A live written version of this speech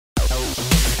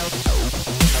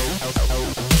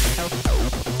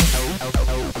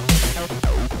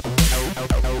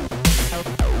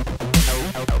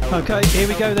Okay, here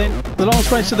we go then. The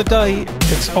last race of the day.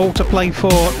 It's all to play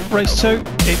for. Race 2.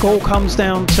 It all comes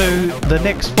down to the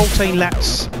next 14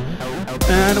 laps.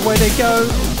 And away they go.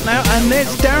 Now, and there's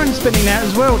Darren spinning out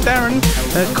as well. Darren,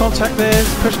 there's contact there.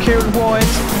 Push Kieran wide.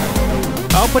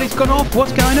 Oh, but it's gone off.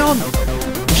 What's going on?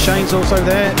 Shane's also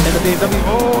there in the BMW.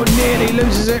 Oh, nearly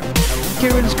loses it.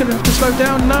 Kieran's going to have to slow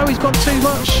down. No, he's got too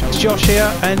much. It's Josh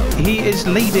here, and he is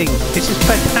leading. This is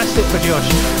fantastic for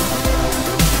Josh.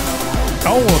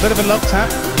 Oh, a bit of a love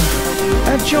tap.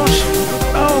 And Josh.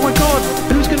 Oh my God.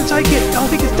 Who's going to take it? I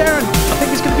think it's Darren. I think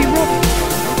it's going to be Rob.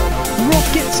 Rob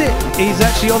gets it. He's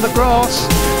actually on the grass.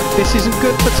 This isn't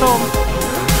good for Tom.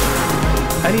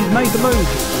 And he's made the move.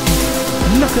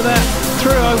 Look at that.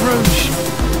 Through Eau Rouge.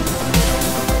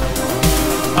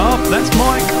 Oh, that's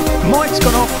Mike. Mike's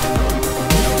gone off.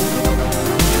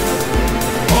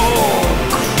 Oh,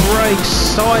 Craig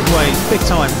sideways. Big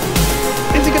time.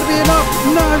 Is it going to be enough?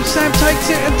 No, Sam takes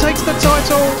it and takes the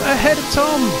title ahead of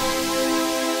Tom.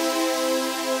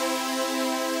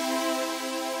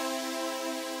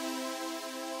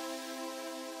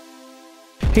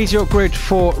 Here's your grid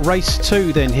for race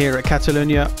 2 then here at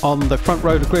Catalunya. On the front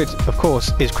row of the grid, of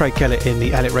course, is Craig Kellett in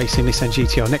the Elliott Racing Nissan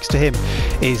GTR. Next to him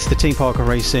is the Team Parker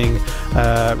Racing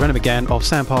Renault Megane of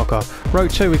Sam Parker. Row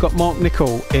 2, we've got Mark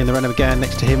Nichol in the Renault Megane.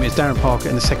 Next to him is Darren Parker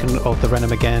in the second of the Renault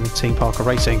Megane Team Parker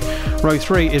Racing. Row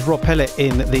 3 is Rob Pellet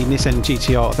in the Nissan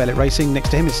GTR of Elliott Racing. Next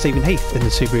to him is Stephen Heath in the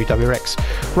Subaru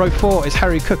WRX. Row 4 is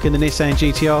Harry Cook in the Nissan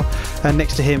GTR. And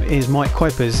next to him is Mike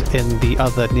Kuipers in the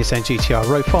other Nissan GTR.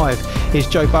 Row 5 is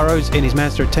Joe Burrows in his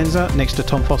Mazda Atenza, next to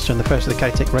Tom Foster in the first of the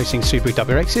K-Tech Racing Subaru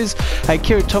WRXs.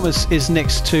 Kieran Thomas is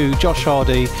next to Josh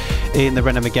Hardy in the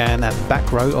Renault Megane at the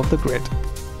back row of the grid.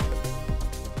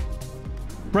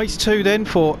 Race 2 then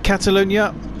for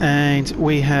Catalunya, and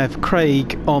we have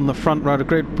Craig on the front row of the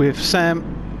grid with Sam,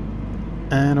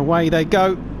 and away they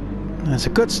go. That's a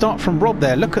good start from Rob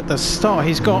there. Look at the start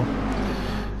he's got.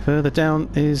 Further down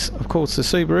is of course the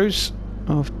Subarus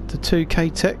of the 2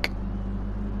 K-Tech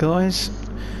guys.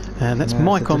 And that's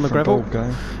Mike on the gravel.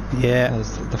 Yeah.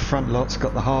 As the front lot's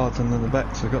got the hards and then the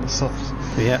backs have got the softs.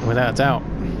 Yeah, without a doubt.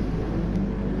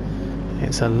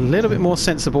 It's a little bit more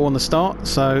sensible on the start,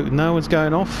 so no one's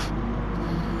going off.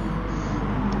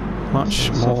 Much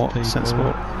more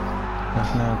sensible.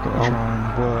 I've now got to try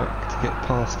and work to get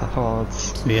past the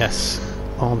hards. Yes,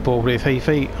 on board with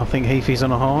Heafy. I think Heafy's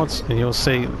on a hards, and you'll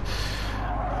see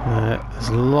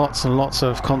there's lots and lots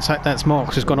of contact. That's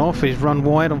Marks who's gone off. He's run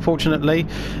wide, unfortunately.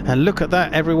 And look at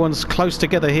that, everyone's close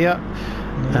together here.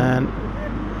 Yeah. And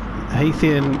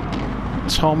Heathy and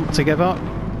Tom together.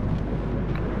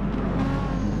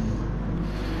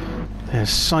 There's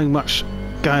so much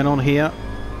going on here.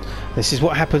 This is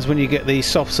what happens when you get the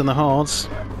softs and the hards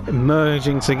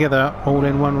merging together all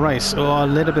in one race. Oh, a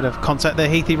little bit of contact there.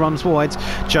 Heathy runs wide.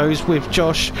 Joe's with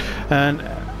Josh, and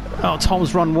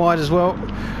Tom's run wide as well.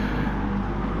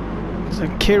 So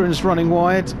Kieran's running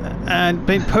wide and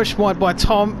being pushed wide by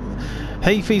Tom.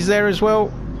 Heafy's there as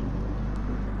well.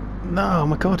 No, oh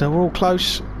my God, they're all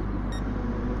close.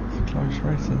 Close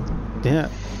racing. Yeah.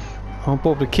 On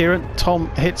board with Kieran. Tom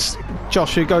hits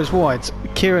Josh, who goes wide.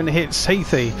 Kieran hits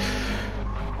Heathy.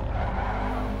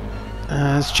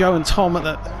 As Joe and Tom at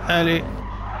the early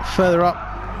further up.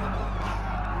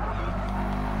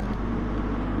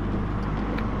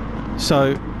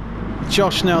 So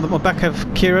Josh now the back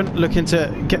of Kieran, looking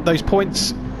to get those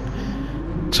points.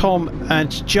 Tom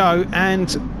and Joe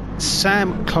and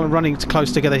Sam running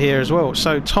close together here as well.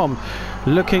 So Tom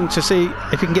looking to see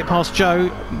if he can get past Joe.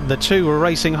 The two were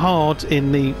racing hard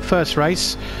in the first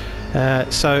race.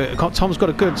 So Tom's got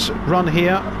a good run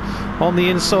here on the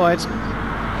inside.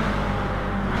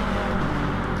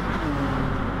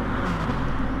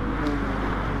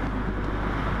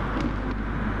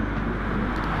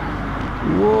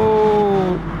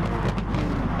 Whoa!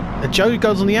 Joe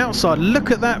goes on the outside.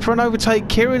 Look at that for an overtake.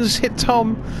 Kieran's hit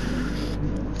Tom.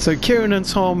 So Kieran and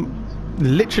Tom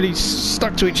literally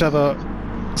stuck to each other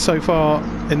so far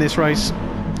in this race.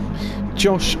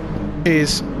 Josh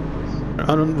is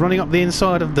running up the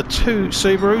inside of the two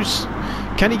Subarus.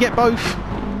 Can he get both?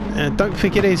 Don't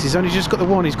think it is. He's only just got the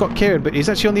one. He's got Kieran, but he's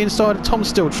actually on the inside of Tom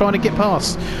still, trying to get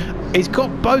past. He's got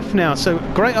both now, so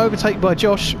great overtake by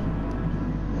Josh.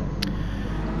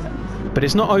 But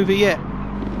it's not over yet.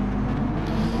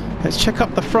 Let's check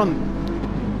up the front.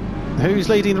 Who's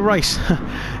leading the race?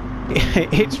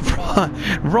 It's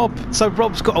Rob. So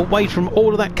Rob's got away from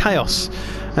all of that chaos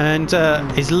and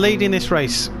is leading this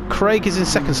race. Craig is in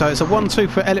second, so it's a 1-2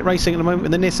 for Elliott Racing at the moment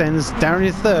with the Nissans. Darren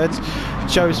is third,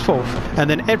 Joe's fourth, and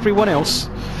then everyone else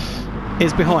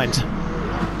is behind.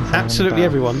 Absolutely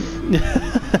everyone.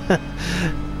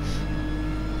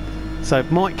 So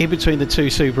might get between the two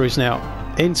Subarus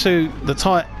now. Into the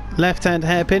tight left-hand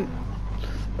hairpin.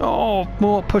 Oh,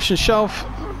 more push and shove.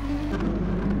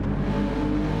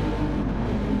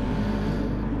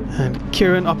 And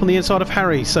Kieran up on the inside of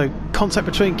Harry. So contact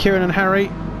between Kieran and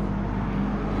Harry.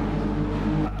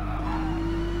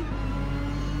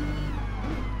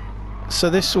 So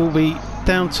this will be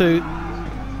down to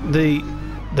the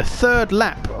third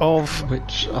lap of...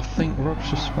 Which I think Rob's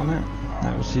just spun out.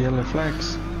 That was the yellow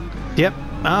flags. Yep.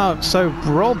 So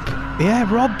Rob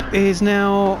is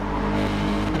now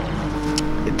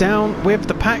down with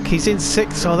the pack. He's in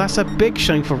 6th. Oh, that's a big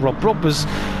shame for Rob. Rob was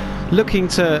looking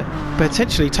to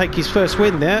potentially take his first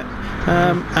win there.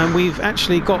 And we've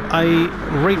actually got a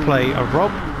replay of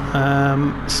Rob.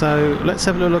 So let's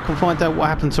have a look and find out what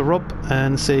happened to Rob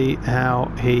and see how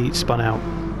he spun out.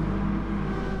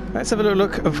 Let's have a little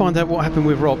look and find out what happened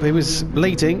with Rob. He was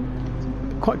leading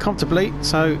quite comfortably,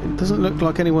 so it doesn't look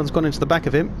like anyone's gone into the back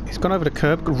of him. He's gone over the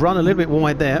curb, run a little bit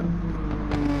wide there.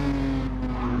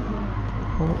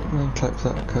 Oh, then clips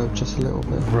that curb just a little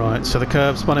bit. Right, so the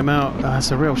curb spun him out.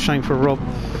 That's a real shame for Rob.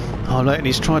 Oh, look, and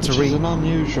he's tried to It's an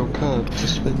unusual curb to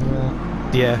spin you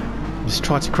out. Yeah, he's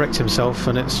tried to correct himself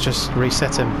and it's just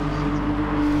reset him.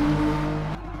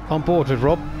 On board with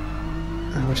Rob,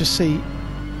 and we'll just see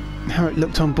how it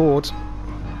looked on board.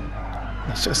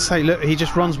 Let's just say, look, he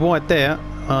just runs wide there.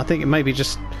 I think it may be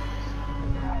just...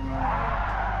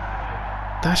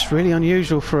 That's really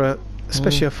unusual for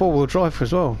especially a four-wheel drive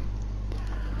as well.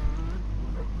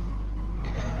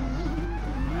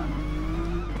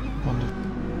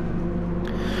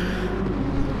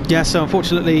 Yeah, so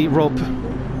unfortunately Rob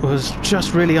was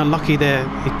just really unlucky there.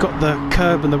 He got the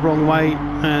curb in the wrong way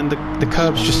and the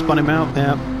curbs just spun him out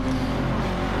there.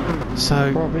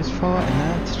 So Rob is fighting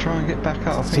now to try and get back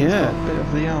up. I think he's got a bit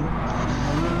of the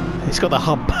He's got the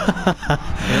hump.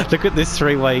 Look at this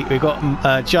three-way. We've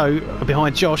got Joe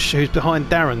behind Josh, who's behind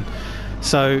Darren.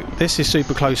 So this is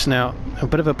super close now. A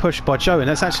bit of a push by Joe, and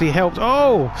that's actually helped.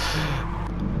 Oh!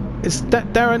 Is that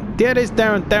Darren? Yeah, it is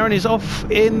Darren. Darren is off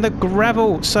in the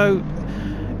gravel. So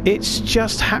it's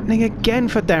just happening again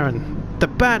for Darren. The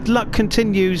bad luck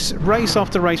continues, race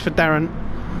after race for Darren.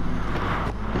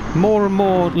 More and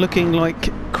more looking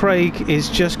like Craig is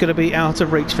just going to be out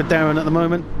of reach for Darren at the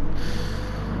moment.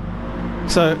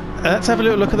 So let's have a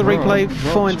little look at the replay,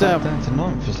 find out. Down to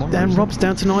 9th for some And reason. Rob's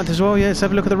down to 9th as well. Yeah, let's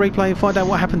have a look at the replay and find out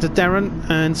what happened to Darren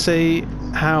and see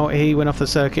how he went off the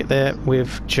circuit there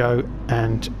with Joe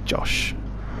and Josh.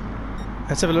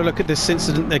 Let's have a little look at this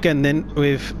incident again then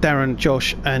with Darren,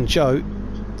 Josh and Joe.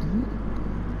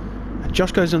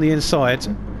 Josh goes on the inside,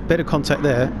 bit of contact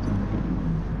there.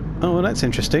 Oh, well, that's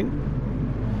interesting.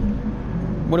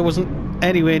 Well, it wasn't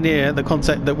anywhere near the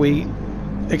contact that we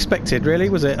expected, really,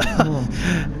 was it?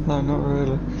 No, not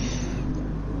really.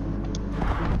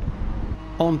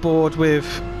 On board with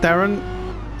Darren,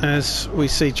 as we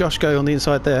see Josh go on the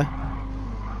inside there.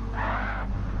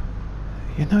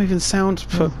 You no even sound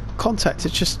for contact.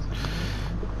 It's just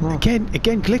again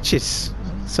glitches.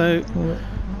 So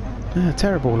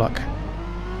terrible luck.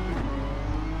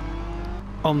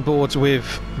 On board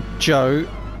with Joe,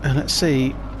 and let's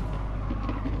see.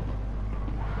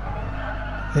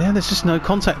 Yeah, there's just no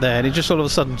contact there, and it just all of a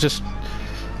sudden just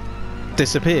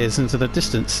disappears into the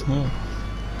distance.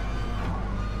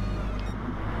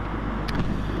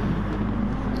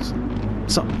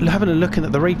 So having a look at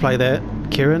the replay there,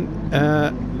 Kieran,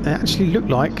 it actually looked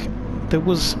like there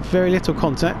was very little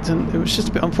contact, and it was just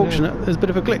a bit unfortunate. There's a bit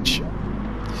of a glitch.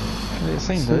 It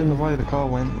seemed to, the way the car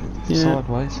went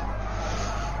sideways.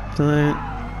 So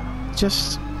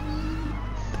just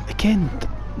again,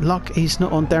 luck is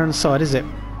not on Darren's side, is it?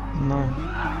 No.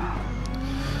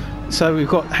 So we've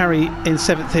got Harry in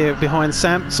 7th here behind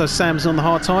Sam. So Sam's on the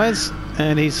hard tyres,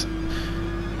 and he's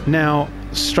now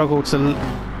struggled to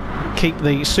keep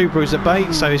the Subarus at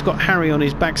bay. So he's got Harry on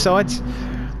his backside,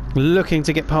 looking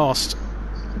to get past.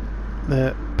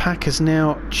 The pack is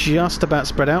now just about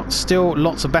spread out. Still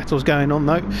lots of battles going on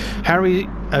though. Harry,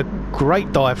 a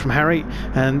great dive from Harry,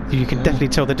 and you can definitely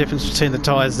tell the difference between the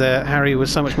tyres there. Harry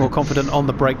was so much more confident on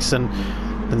the brakes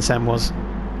than Sam was.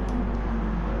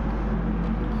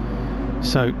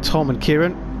 So Tom and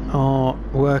Kieran are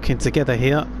working together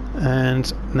here,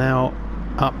 and now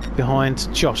up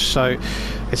behind Josh. So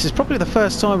this is probably the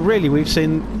first time really we've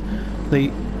seen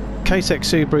the K-Tech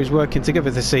Subarus working together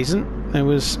this season. There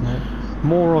was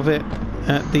more of it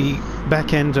at the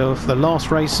back end of the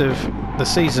last race of the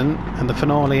season and the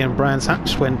finale in Brands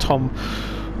Hatch when Tom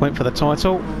went for the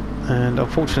title, and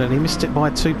unfortunately missed it by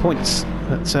 2 points.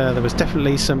 But there was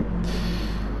definitely some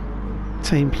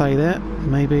team play there.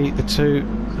 Maybe the two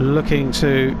looking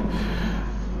to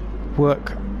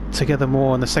work together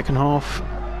more in the second half.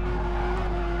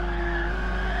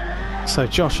 So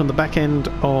Josh on the back end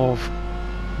of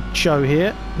Joe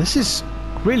here. This is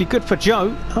really good for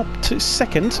Joe, up to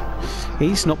second.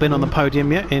 He's not been on the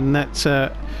podium yet in that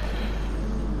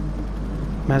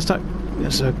Mazda.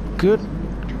 It's a good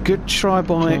try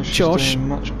by Josh. Doing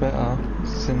much better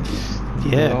since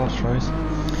the last race.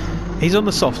 He's on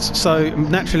the softs, so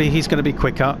naturally he's going to be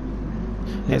quicker.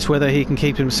 It's whether he can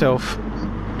keep himself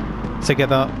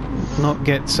together, not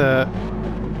get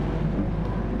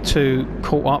too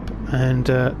caught up, and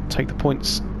take the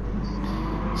points.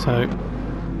 So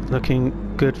looking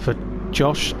good for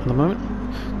Josh at the moment.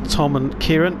 Tom and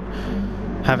Kieran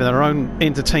having their own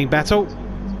inter-team battle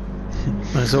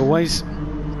as always.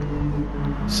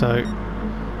 So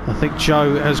I think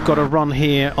Joe has got a run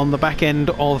here on the back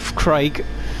end of Craig,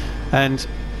 and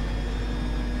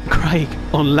Craig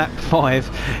on lap 5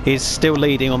 is still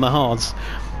leading on the hards,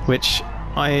 which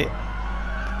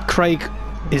Craig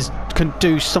can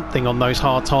do something on those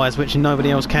hard tyres which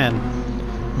nobody else can.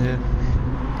 Yeah.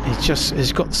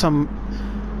 He's got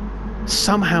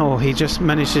somehow he just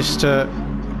manages to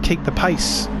keep the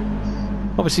pace.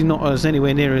 Obviously not as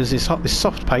anywhere near as this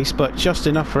soft pace, but just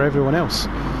enough for everyone else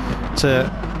to,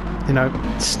 you know,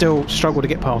 still struggle to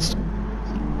get past.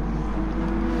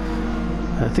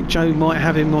 I think Joe might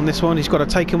have him on this one. He's got to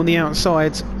take him on the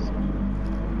outside.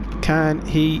 Can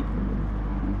he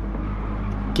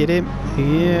get him?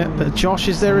 Yeah, but Josh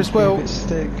is there as well.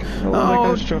 Stick. Oh, there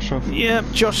goes Josh off. Yeah,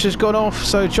 Josh has gone off,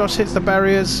 so Josh hits the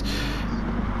barriers.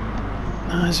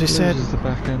 As we said. The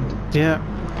back end. Yeah.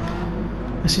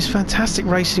 This is fantastic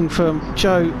racing from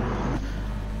Joe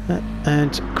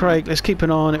and Craig. Let's keep an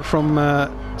eye on it from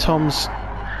Tom's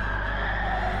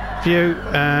view.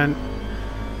 And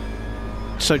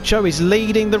so Joe is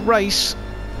leading the race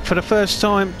for the first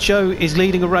time. Joe is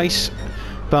leading a race,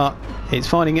 but it's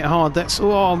finding it hard. That's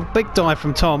big dive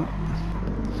from Tom.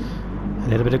 A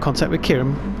little bit of contact with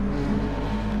Kieran.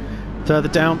 Further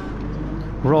down,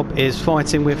 Rob is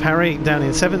fighting with Harry down in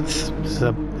 7th.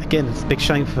 So again, it's a big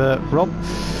shame for Rob.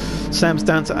 Sam's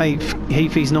down to 8th.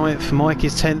 Heafy's 9th. Mike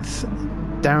is 10th.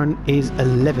 Darren is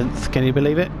 11th. Can you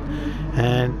believe it?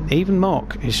 And even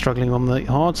Mark is struggling on the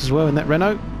hards as well in that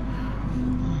Renault.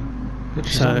 Which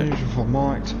is unusual for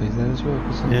Mike to be there as well,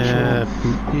 because I'm sure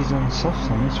he's on soft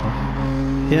on this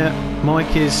one. Yeah,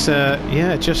 Mike is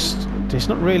he's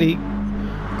not really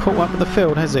caught up with the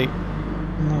field, has he?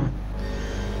 No.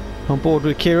 On board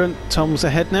with Kieran. Tom's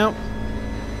ahead now.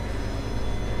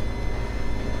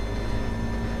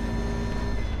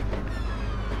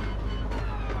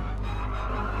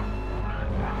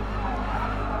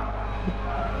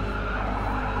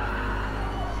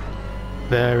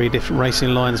 Very different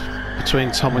racing lines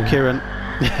between Tom and Kieran.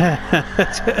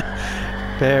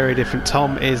 Very different.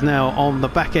 Tom is now on the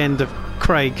back end of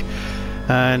Craig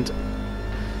and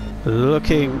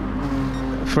looking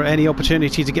for any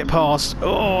opportunity to get past.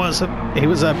 Oh, it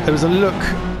was a look,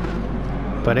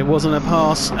 but it wasn't a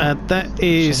pass. And that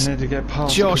is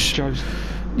Josh.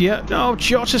 Yeah. Oh,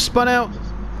 Josh has spun out.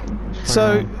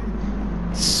 So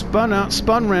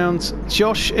spun round.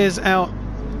 Josh is out.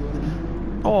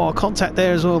 Oh, contact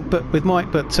there as well, but with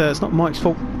Mike, but it's not Mike's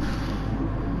fault.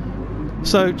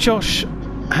 So Josh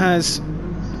has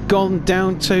gone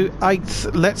down to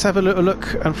 8th. Let's have a little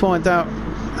look and find out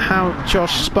how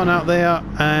Josh spun out there,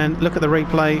 and look at the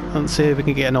replay and see if we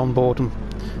can get an on board and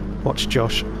watch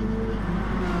Josh.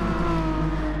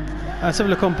 Let's have a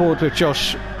look on board with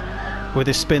Josh with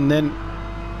his spin then.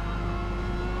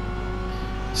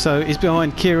 So he's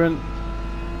behind Kieran,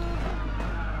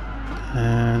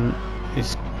 and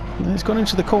he's gone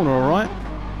into the corner all right.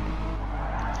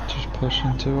 Just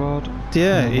pushing too hard.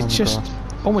 Yeah, he just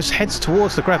almost heads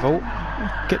towards the gravel,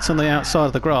 gets on the outside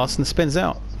of the grass and spins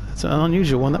out. It's an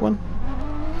unusual one, that one.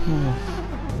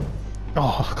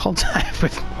 Oh, contact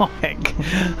with Mike.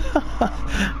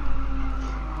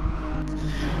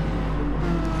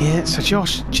 Yeah, so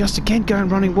Josh just again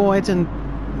running wide and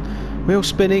wheel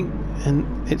spinning, and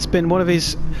it's been one of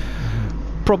his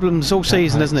problems all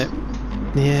season, isn't it?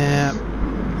 Yeah.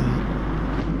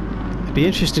 It'd be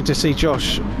interesting to see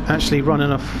Josh actually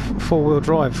running a four-wheel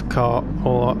drive car,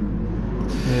 or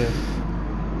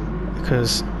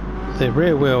because the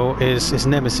rear wheel is his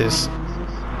nemesis.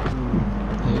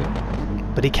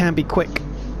 But he can be quick.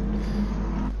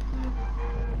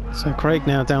 So Craig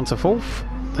now down to 4th.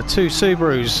 The two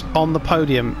Subarus on the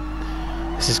podium.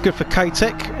 This is good for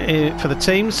K-Tech for the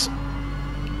teams.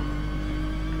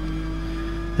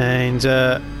 And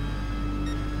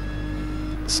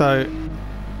so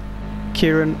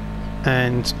Kieran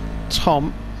and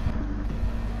Tom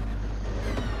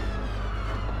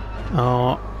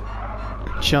are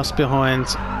just behind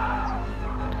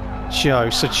Joe.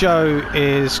 So Joe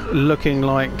is looking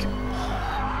like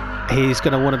he's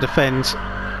going to want to defend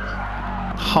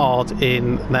hard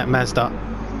in that Mazda.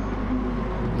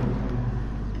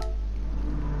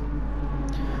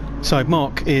 So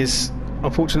Mark is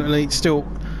unfortunately still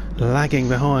lagging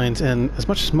behind, and as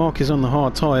much as Mark is on the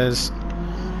hard tyres,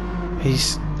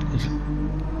 he's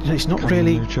not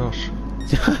really. Josh.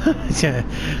 Yeah,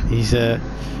 he's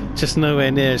just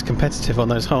nowhere near as competitive on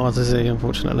those hards, is he?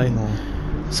 Unfortunately. No.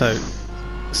 So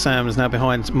Sam is now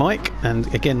behind Mike,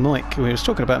 and again Mike, we was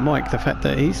talking about Mike, the fact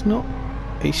that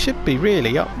he should be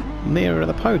really up nearer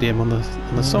the podium on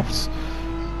the softs.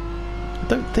 I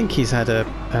don't think he's had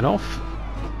an off.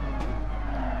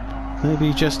 Maybe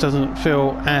he just doesn't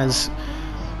feel as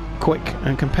quick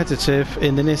and competitive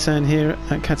in the Nissan here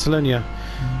at Catalunya.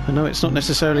 I know it's not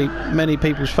necessarily many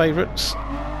people's favourites.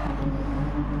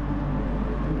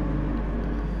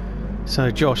 So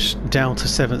Josh down to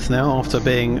 7th now, after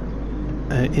being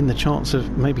in the chance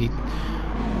of maybe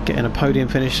getting a podium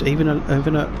finish, even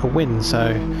a win.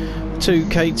 So two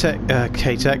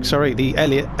K-Tech, sorry, the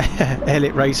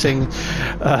Elliott Racing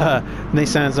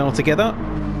Nissans are together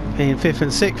in 5th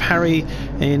and 6th. Harry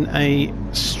in a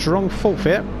strong 4th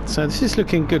here, so this is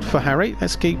looking good for Harry.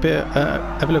 Let's keep it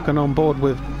have a look on board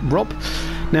with Rob.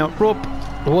 Now Rob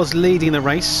was leading the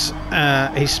race.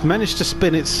 He's managed to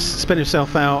spin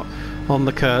himself out on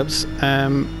the curbs,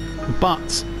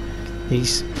 but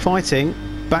he's fighting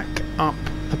back up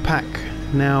the pack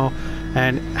now,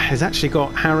 and has actually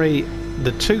got Harry,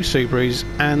 the 2 Subarus,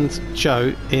 and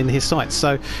Joe in his sights.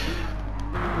 So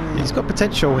he's got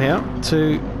potential here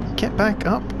to get back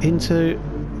up into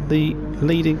the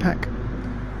leading pack.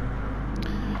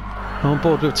 On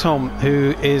board with Tom,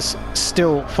 who is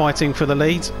still fighting for the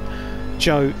lead.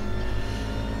 Joe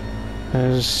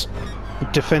has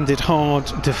defended hard,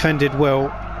 defended well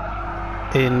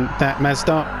in that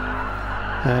Mazda,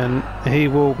 and he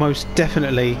will most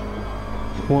definitely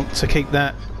want to keep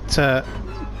that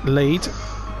lead.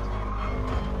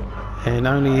 And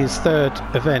only his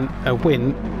 3rd event, a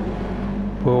win,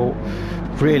 will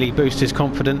really boost his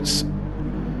confidence.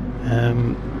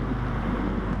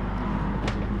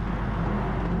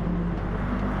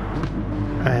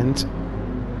 And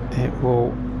it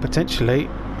will potentially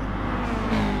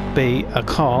be a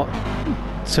car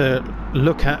to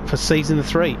look at for season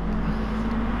 3.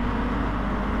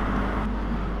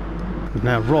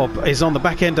 Now Rob is on the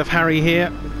back end of Harry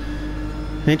here.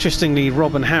 Interestingly,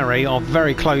 Rob and Harry are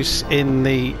very close in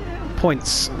the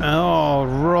points. Oh,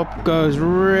 Rob goes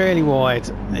really wide.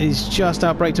 He's just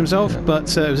outbraked himself,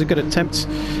 but it was a good attempt.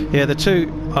 Yeah, the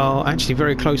two are actually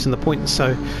very close in the points,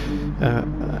 so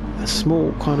a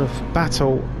small kind of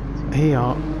battle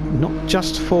here, not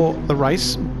just for the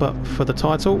race, but for the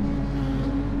title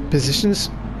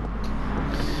positions.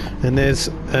 And there's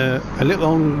a little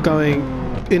ongoing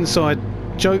inside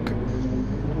joke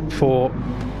for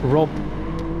Rob,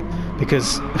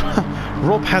 because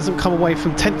Rob hasn't come away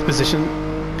from 10th position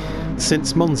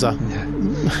since Monza.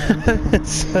 Yeah.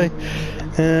 So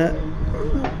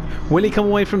will he come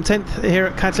away from 10th here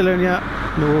at Catalunya?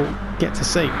 We'll get to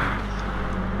see.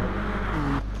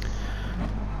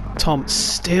 Tom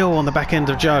still on the back end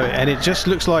of Joe, and it just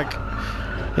looks like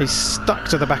he's stuck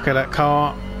to the back of that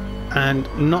car and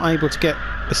not able to get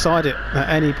beside it at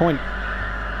any point.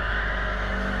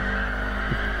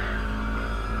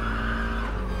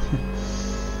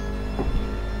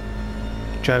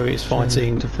 Joe is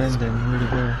fighting, defending really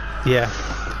well. Yeah,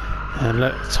 and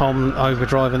look, Tom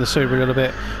overdriving the Subaru a little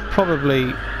bit,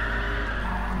 probably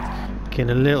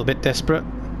getting a little bit desperate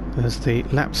as the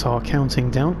laps are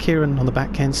counting down. Kieran on the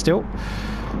back end still,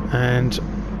 and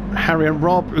Harry and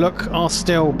Rob, look, are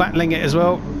still battling it as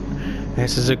well.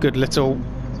 This is a good little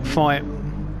fight.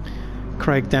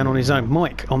 Craig down on his own.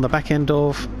 Mike on the back end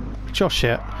of Josh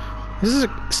here. This is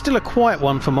still a quiet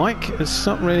one for Mike. It's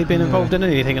not really been involved in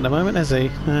anything at the moment, has he?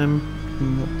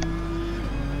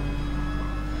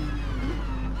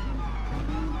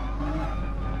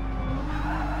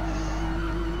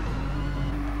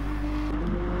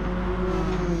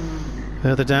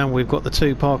 Further down we've got the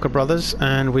 2 Parker brothers,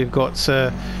 and we've got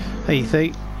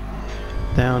Heathy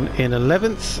down in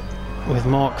 11th, with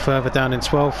Mark further down in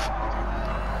 12th.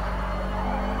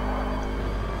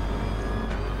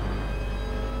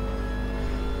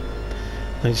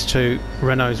 These 2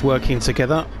 Renaults working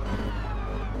together,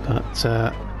 but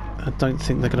I don't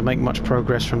think they're going to make much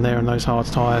progress from there in those hard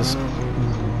tyres.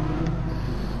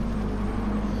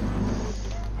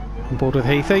 On board with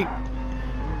Heathy.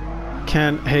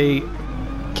 Can he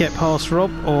get past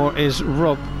Rob, or is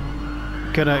Rob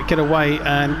going to get away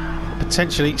and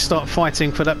potentially start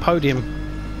fighting for that podium.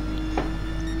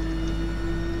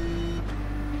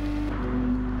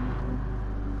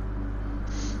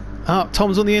 Ah,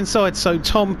 Tom's on the inside, so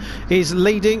Tom is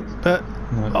leading, but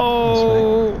No,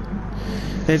 oh,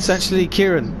 it's actually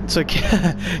Kieran. So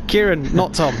Kieran,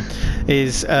 not Tom,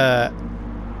 is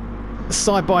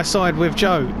side by side with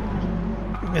Joe.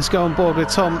 Let's go on board with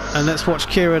Tom and let's watch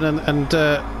Kieran and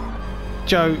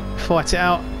Joe fight it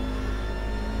out.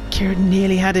 Kieran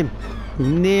nearly had him,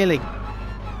 nearly.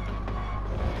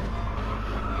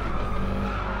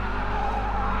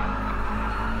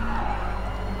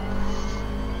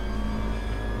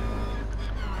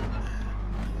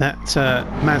 That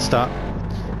Mazda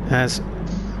has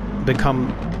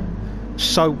become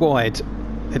so wide,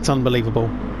 it's unbelievable.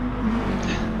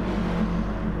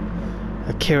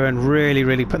 Kieran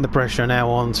really putting the pressure now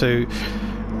onto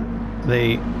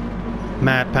the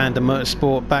Mad Panda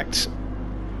Motorsport backed.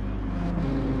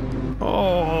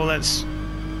 Oh, that's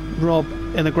Rob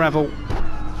in the gravel.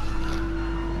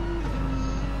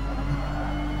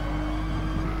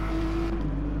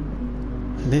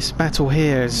 This battle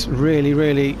here is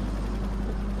really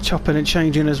chopping and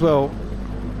changing as well.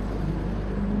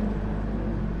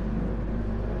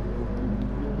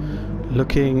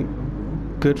 Looking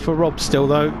good for Rob still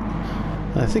though.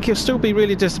 I think he'll still be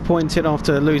really disappointed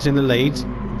after losing the lead,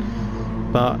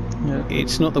 but yeah,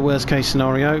 it's not the worst case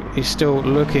scenario. He's still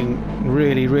looking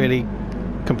really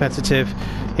competitive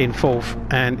in fourth,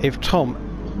 and if Tom,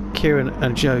 Kieran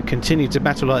and Joe continue to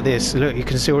battle like this, look, you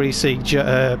can already see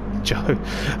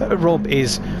Rob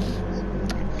is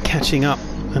catching up,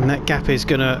 and that gap is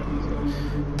going to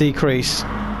decrease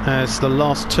as the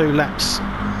last 2 laps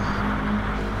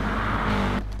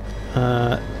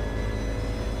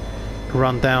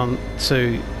run down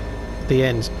to the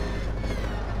end.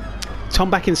 Tom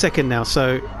back in second now,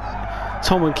 so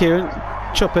Tom and Kieran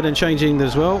chopping and changing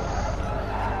as well.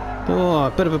 Oh,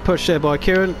 a bit of a push there by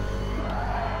Kieran.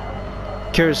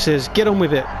 Kieran says, get on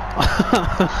with it.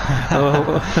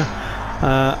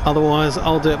 Otherwise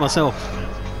I'll do it myself.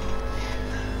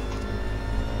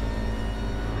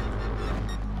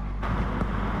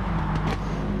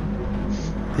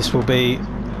 This will be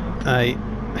a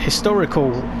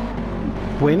historical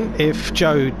win if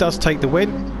Joe does take the win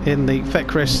in the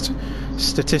FeckWrest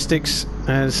statistics,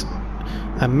 as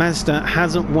a Mazda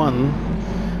hasn't won.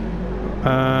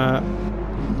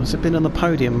 Has it been on the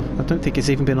podium? I don't think it's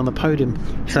even been on the podium.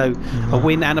 So a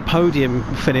win and a podium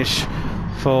finish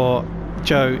for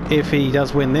Joe if he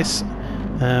does win this.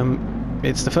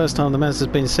 It's the first time the Mazda's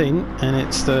been seen, and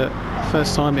it's the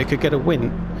first time it could get a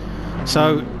win.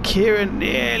 So Kieran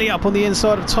nearly up on the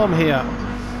inside of Tom here.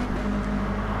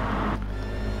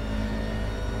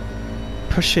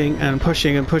 Pushing and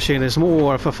pushing and pushing. There's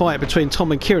more of a fight between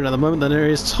Tom and Kieran at the moment than there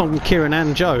is Tom, Kieran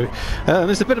and Joe.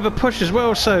 There's a bit of a push as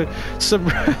well, so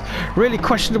some really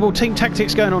questionable team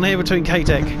tactics going on here between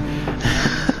K-Tech.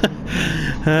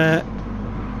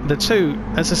 The two,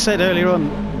 as I said earlier on,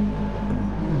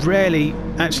 rarely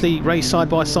actually race side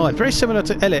by side. Very similar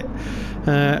to Elliot.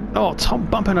 Oh, Tom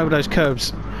bumping over those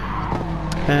curbs.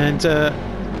 And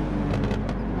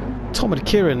Tom and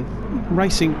Kieran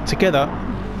racing together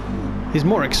is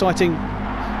more exciting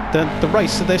than the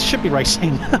race that they should be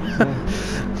racing.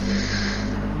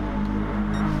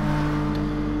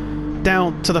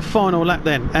 Down to the final lap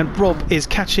then, and Rob is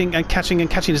catching and catching and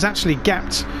catching. He's actually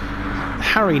gapped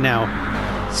Harry now,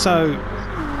 so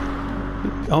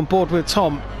on board with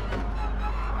Tom.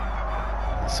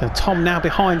 So Tom now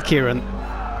behind Kieran,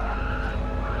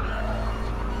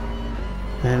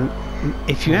 and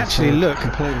if you actually look,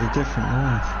 completely different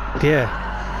life. Yeah,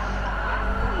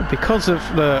 because of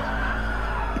the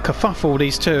kerfuffle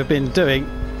these two have been doing,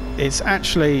 it's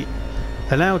actually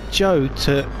allowed Joe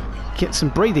to get some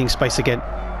breathing space again,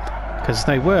 because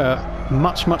they were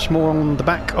much more on the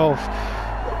back of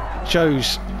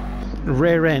Joe's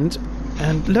rear end.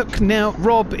 And look now,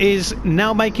 Rob is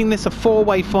now making this a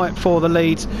 4-way fight for the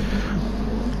lead.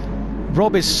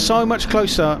 Rob is so much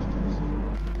closer.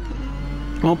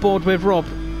 On board with Rob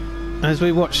as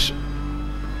we watch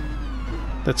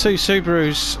the two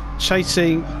Subarus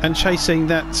chasing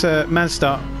that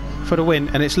Mazda for the win,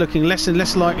 and it's looking less and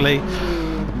less likely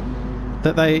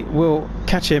that they will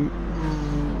catch him.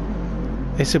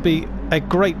 This will be a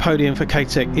great podium for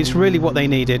K-Tech. It's really what they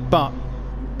needed, but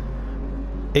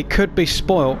it could be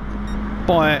spoilt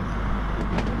by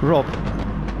Rob,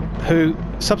 who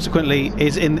subsequently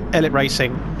is in Elite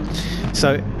Racing.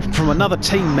 So from another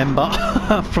team member,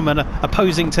 from an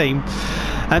opposing team.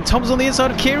 And Tom's on the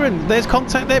inside of Kieran. There's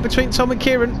contact there between Tom and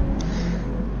Kieran.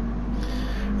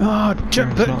 Oh,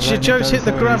 but Joe's hit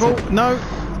the gravel. No.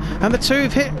 And the two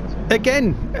have hit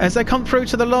again as they come through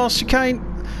to the last chicane.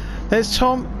 There's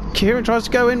Tom. Kieran tries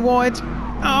to go in wide.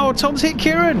 Oh, Tom's hit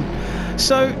Kieran.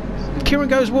 So Kieran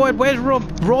goes wide. Where's Rob?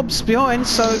 Rob's behind.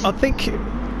 So I think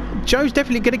Joe's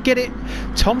definitely going to get it.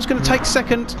 Tom's going to take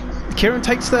second. Kieran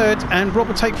takes third, and Rob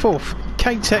will take fourth.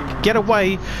 K-Tech get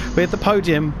away with the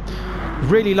podium.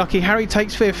 Really lucky. Harry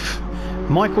takes fifth.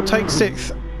 Michael takes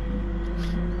sixth.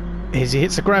 As he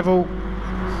hits the gravel.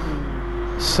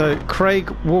 So Craig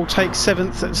will take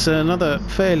seventh. That's another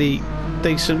fairly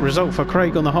decent result for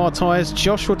Craig on the hard tyres.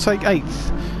 Josh will take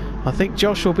eighth. I think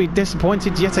Josh will be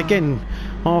disappointed yet again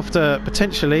after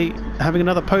potentially having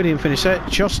another podium finish there.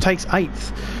 Josh takes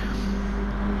eighth.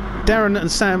 Darren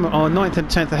and Sam are 9th and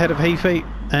 10th ahead of Heafy,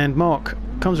 and Mark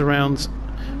comes around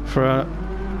for a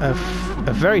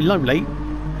very lonely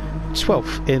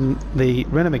 12th in the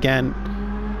Renault Megane.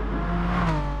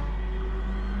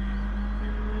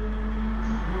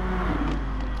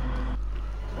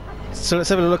 So let's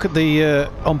have a look at the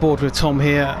on board with Tom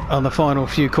here on the final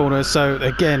few corners. So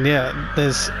again, yeah,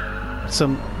 there's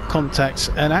some contact.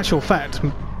 In actual fact,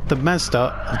 the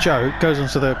Mazda, Joe, goes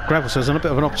onto the gravel, so there's a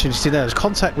bit of an opportunity there. There's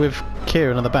contact with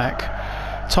Kieran on the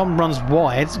back. Tom runs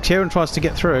wide. Kieran tries to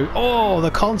get through. Oh,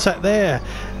 the contact there.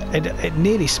 It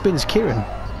nearly spins Kieran.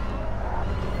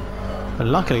 But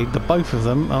luckily, the both of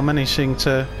them are managing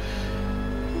to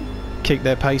keep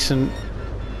their pace and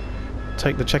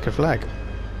take the checkered flag.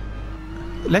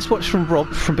 Let's watch from Rob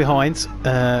from behind.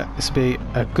 This will be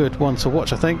a good one to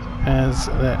watch, I think. As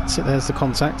there's the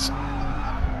contact.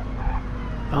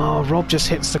 Oh, Rob just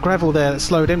hits the gravel there. That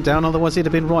slowed him down. Otherwise, he'd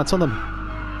have been right on them.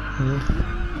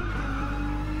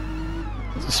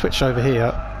 So switch over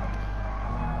here.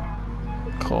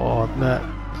 God,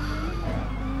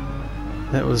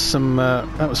 that was some.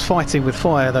 That was fighting with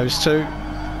fire. Those two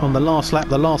on the last lap,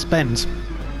 the last bend.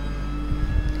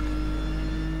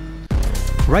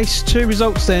 Race 2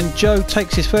 results then. Joe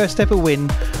takes his first ever win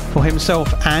for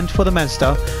himself and for the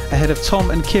Mazda, ahead of Tom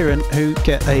and Kieran, who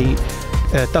get a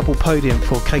double podium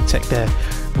for K-Tech there.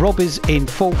 Rob is in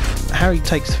 4th, Harry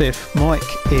takes 5th, Mike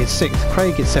is 6th,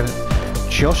 Craig is 7th,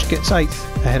 Josh gets 8th,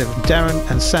 ahead of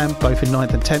Darren and Sam, both in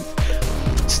 9th and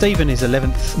 10th. Stephen is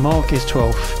 11th, Mark is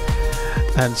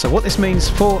 12th. And so what this means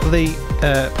for the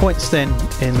points then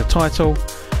in the title,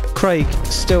 Craig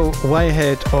still way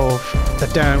ahead of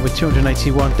Darren with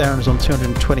 281. Darren is on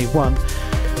 221.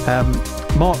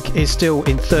 Mark is still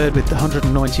in 3rd with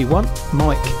 191.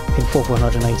 Mike in 4th with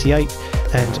 188.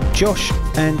 And Josh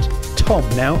and Tom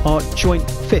now are joint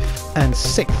 5th and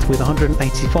 6th with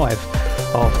 185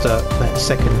 after that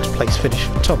second place finish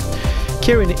for Tom.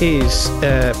 Kieran is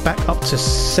back up to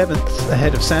 7th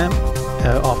ahead of Sam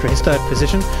after his 3rd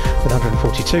position with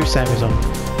 142. Sam is on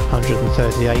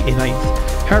 138 in 8th.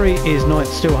 Harry is 9th,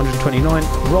 still 129.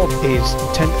 Rob is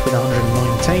 10th with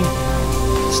 119.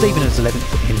 Stephen is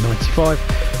 11th in 95.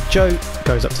 Joe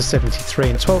goes up to 73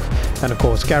 in 12th. And of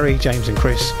course Gary, James and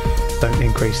Chris don't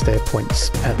increase their points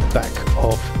at the back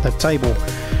of the table.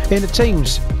 In the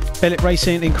teams, Elite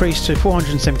Racing increased to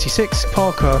 476,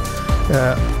 Parker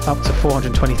up to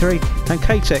 423, and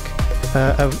K-Tech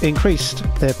have increased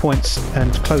their points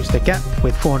and closed their gap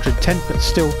with 410, but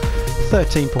still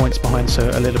 13 points behind, so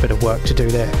a little bit of work to do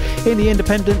there. In the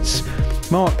independents,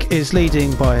 Mark is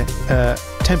leading by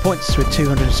 10 points with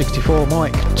 264,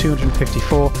 Mike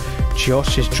 254,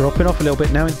 Josh is dropping off a little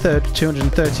bit now in 3rd,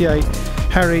 238,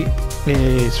 Harry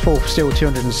is 4th, still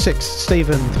 206,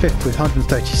 Stephen 5th with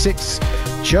 136,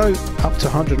 Joe up to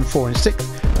 104 in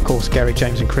 6th. Of course, Gary,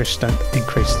 James and Chris don't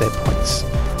increase their points.